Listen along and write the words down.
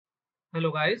Hello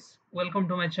guys, welcome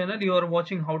to my channel. You are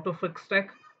watching how to fix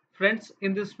tech. Friends,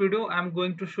 in this video I am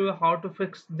going to show you how to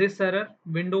fix this error,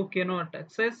 window cannot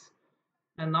access.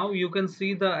 And now you can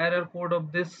see the error code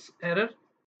of this error.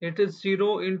 It is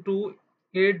 0 into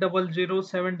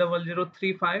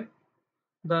 0x80070035.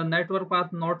 The network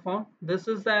path not found. This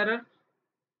is the error.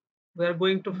 We are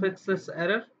going to fix this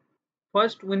error.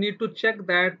 First we need to check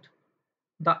that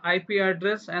the IP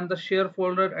address and the share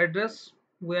folder address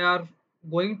we are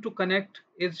going to connect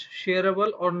is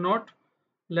shareable or not.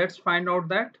 Let's find out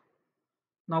that.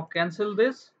 Now cancel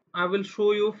this. I will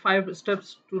show you 5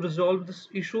 steps to resolve this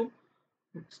issue,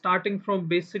 starting from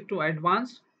basic to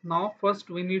advanced. Now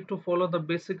first we need to follow the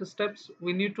basic steps.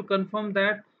 We need to confirm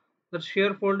that the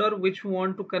share folder which we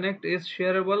want to connect is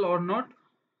shareable or not.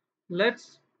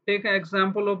 Let's take an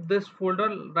example of this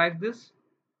folder like this.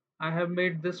 I have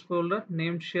made this folder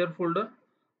named share folder.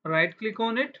 Right click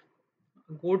on it,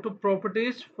 go to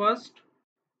properties first,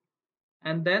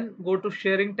 and then go to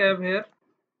sharing tab here.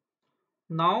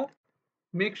 Now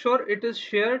make sure it is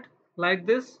shared like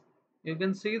this. You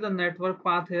can see the network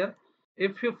path here.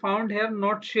 If you found here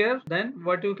not share, then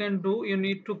what you can do, you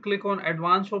need to click on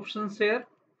advanced options here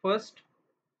first,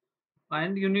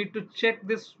 and you need to check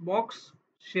this box,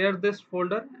 share this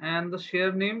folder, and the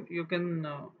share name you can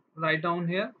write down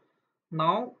here.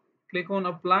 Now click on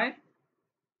apply,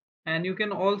 and you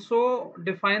can also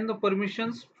define the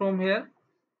permissions from here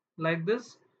like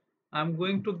this. I'm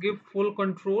going to give full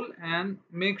control and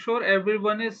make sure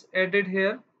everyone is added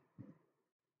here.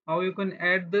 How you can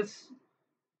add this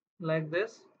like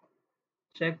this,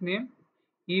 check name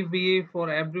EVA for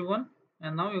everyone,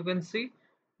 and now you can see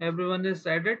everyone is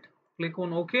added. Click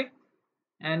on OK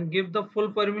and give the full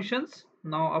permissions.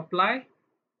 Now apply,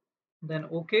 then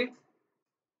OK,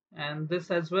 and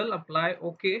this as well, apply,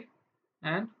 OK,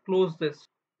 and close this.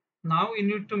 Now you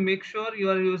need to make sure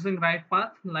you are using right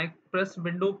path, like press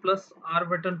window plus R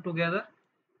button together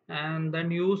and then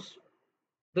use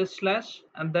this slash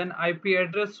and then IP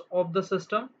address of the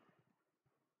system,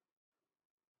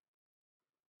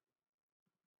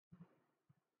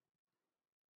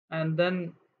 and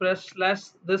then press slash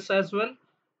this as well,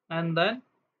 and then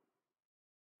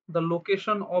the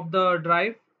location of the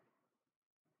drive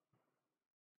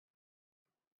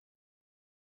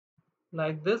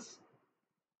like this.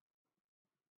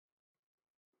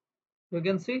 You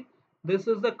can see this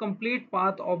is the complete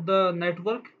path of the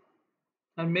network,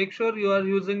 and make sure you are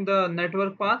using the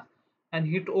network path and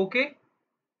hit OK,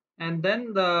 and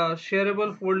then the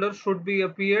shareable folder should be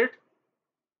appeared.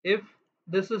 If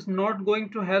this is not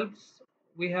going to help,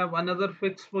 we have another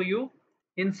fix for you.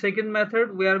 In second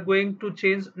method, we are going to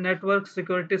change network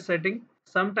security setting.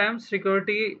 Sometimes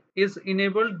security is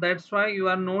enabled, that's why you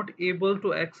are not able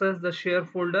to access the share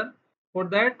folder. For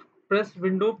that, press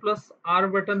window plus R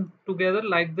button together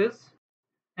like this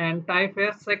and type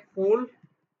here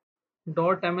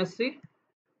secpol.msc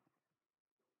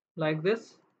like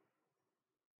this.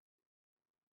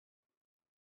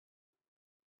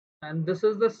 And this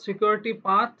is the security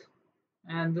path,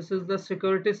 and this is the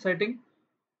security setting,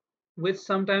 which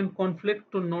sometimes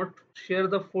conflict to not share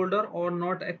the folder or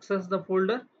not access the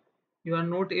folder. You are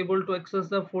not able to access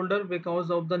the folder because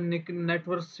of the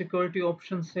network security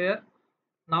options here.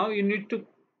 Now you need to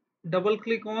double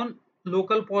click on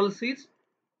local policies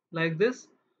like this,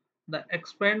 the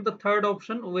expand the third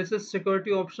option which is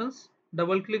security options,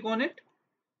 double click on it,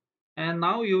 and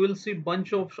now you will see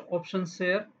bunch of options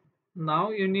here.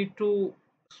 Now you need to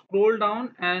scroll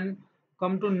down and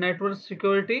come to network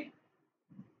security.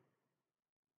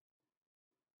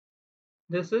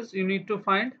 This is, you need to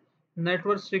find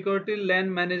network security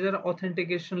LAN manager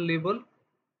authentication label.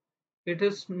 It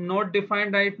is not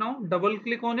defined right now. Double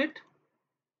click on it.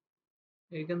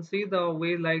 You can see the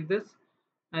way like this,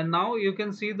 and now you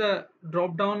can see the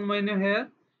drop down menu here.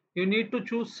 You need to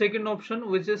choose second option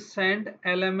which is send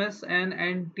LMS and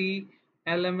NT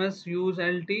LMS use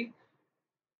LT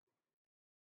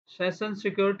session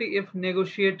security if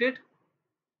negotiated.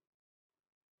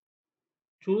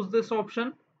 Choose this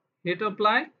option, hit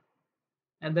apply,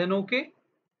 and then OK.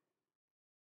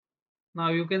 Now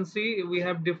you can see we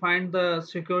have defined the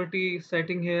security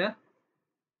setting here.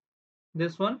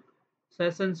 This one,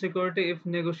 session security if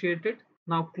negotiated.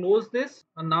 Now close this,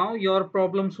 and now your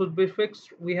problem should be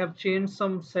fixed. We have changed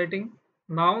some setting.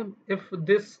 Now if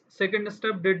this second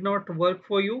step did not work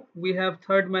for you, we have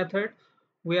third method.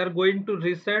 We are going to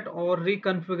reset or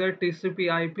reconfigure TCP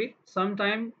IP.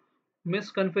 Sometime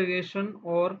misconfiguration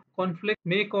or conflict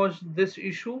may cause this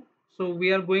issue, so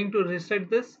we are going to reset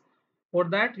this. For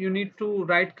that, you need to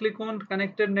right click on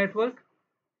connected network,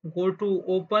 go to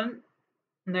open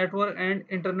network and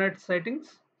internet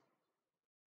settings,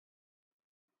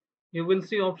 You will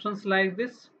see options like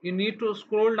this. You need to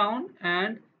scroll down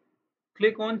and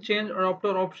click on change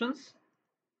adapter options.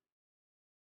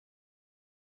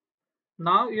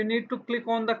 Now you need to click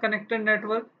on the connected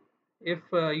network. If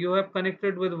you have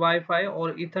connected with Wi-Fi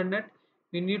or Ethernet,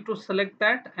 you need to select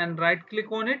that and right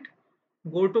click on it.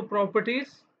 Go to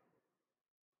properties.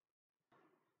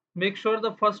 Make sure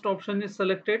the first option is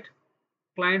selected,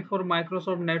 client for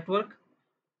Microsoft Network.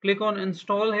 Click on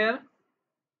install here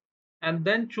and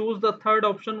then choose the third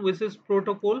option, which is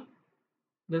protocol,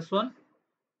 this one.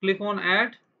 Click on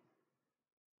add.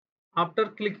 After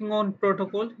clicking on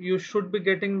protocol, you should be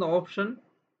getting the option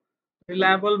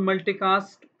reliable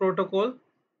multicast protocol.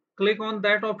 Click on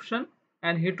that option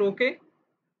and hit OK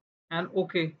and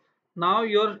OK. Now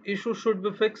your issue should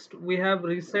be fixed. We have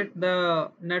reset the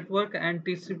network and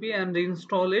TCP and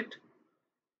reinstall it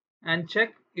and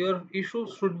check your issue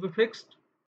should be fixed.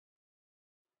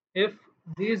 If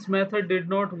this method did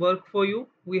not work for you,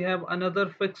 we have another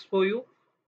fix for you.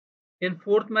 In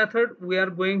fourth method, we are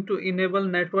going to enable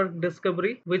network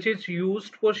discovery, which is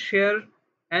used for share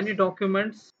any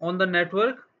documents on the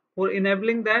network. For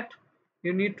enabling that,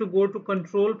 you need to go to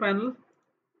control panel.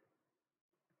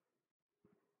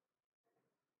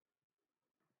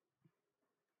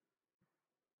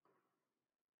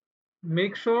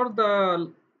 Make sure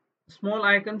the small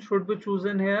icon should be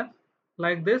chosen here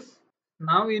like this.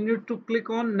 Now you need to click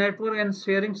on network and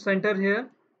sharing center here.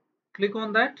 Click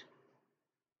on that.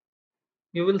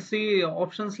 You will see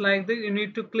options like this. You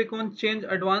need to click on change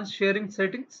advanced sharing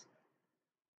settings.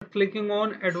 Clicking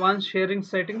on advanced sharing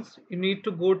settings, you need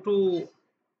to go to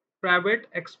private,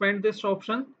 expand this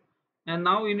option, and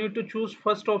now you need to choose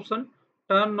first option,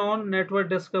 turn on network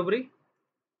discovery.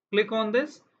 Click on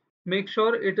this. Make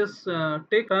sure it is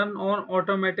tick, turn on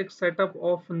automatic setup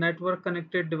of network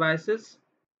connected devices.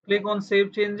 Click on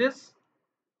save changes.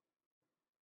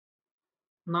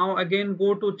 Now again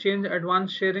go to change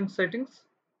advanced sharing settings,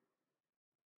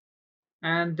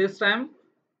 and this time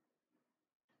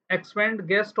expand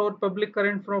guest or public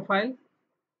current profile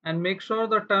and make sure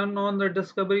the turn on the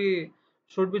discovery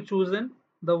should be chosen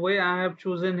the way I have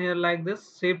chosen here like this.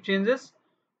 Save changes,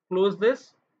 close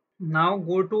this. Now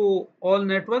go to all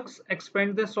networks,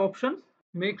 expand this option.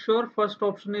 Make sure first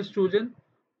option is chosen.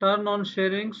 Turn on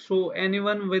sharing so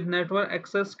anyone with network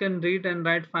access can read and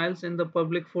write files in the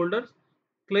public folders.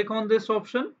 Click on this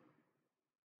option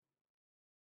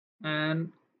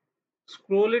and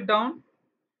scroll it down.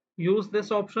 Use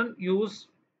this option. Use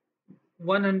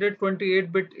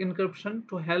 128-bit encryption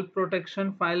to help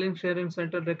protection. Filing sharing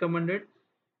center recommended.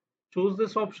 Choose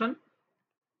this option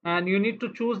and you need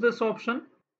to choose this option.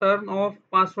 Turn off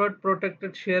password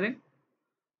protected sharing.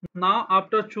 Now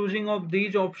after choosing of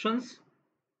these options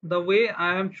the way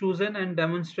I have chosen and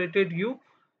demonstrated you,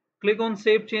 click on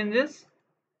save changes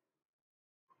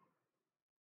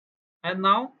and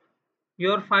now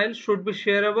your file should be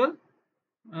shareable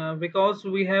because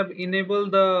we have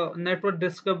enabled the network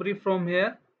discovery from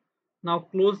here. Now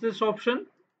close this option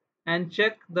and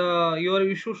check your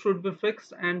issue should be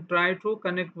fixed and try to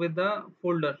connect with the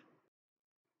folder.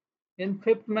 In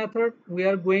fifth method, we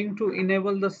are going to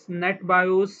enable the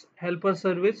NetBIOS Helper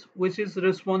service, which is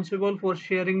responsible for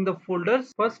sharing the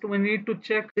folders. First, we need to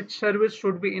check which service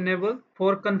should be enabled.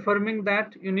 For confirming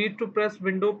that, you need to press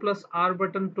Window plus R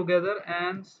button together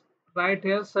and write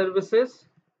here services.msc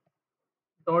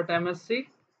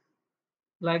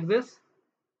like this.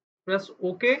 Press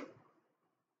OK.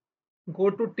 Go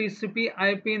to TCP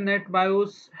IP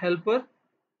NetBIOS Helper.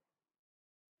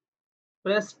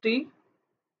 Press T.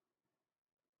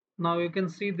 Now you can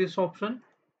see this option,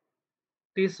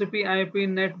 TCP IP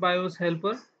NetBIOS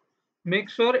Helper. Make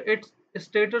sure its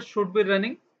status should be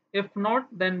running. If not,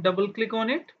 then double click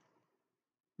on it.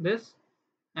 This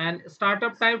and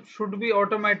startup type should be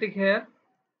automatic here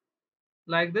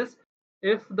like this.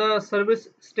 If the service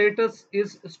status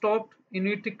is stopped, you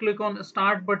need to click on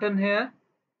start button here.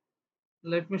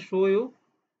 Let me show you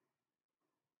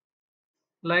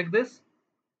like this.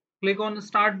 Click on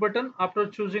start button after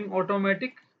choosing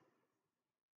automatic.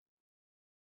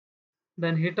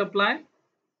 Then hit apply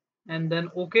and then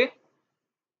OK.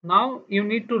 Now you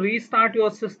need to restart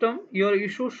your system. Your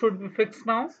issue should be fixed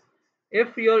now.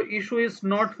 If your issue is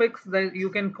not fixed, then you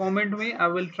can comment me. I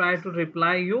will try to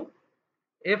reply you.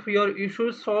 If your issue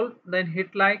is solved, then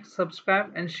hit like,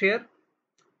 subscribe and share.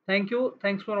 Thank you.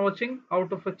 Thanks for watching How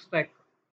to Fix Tech.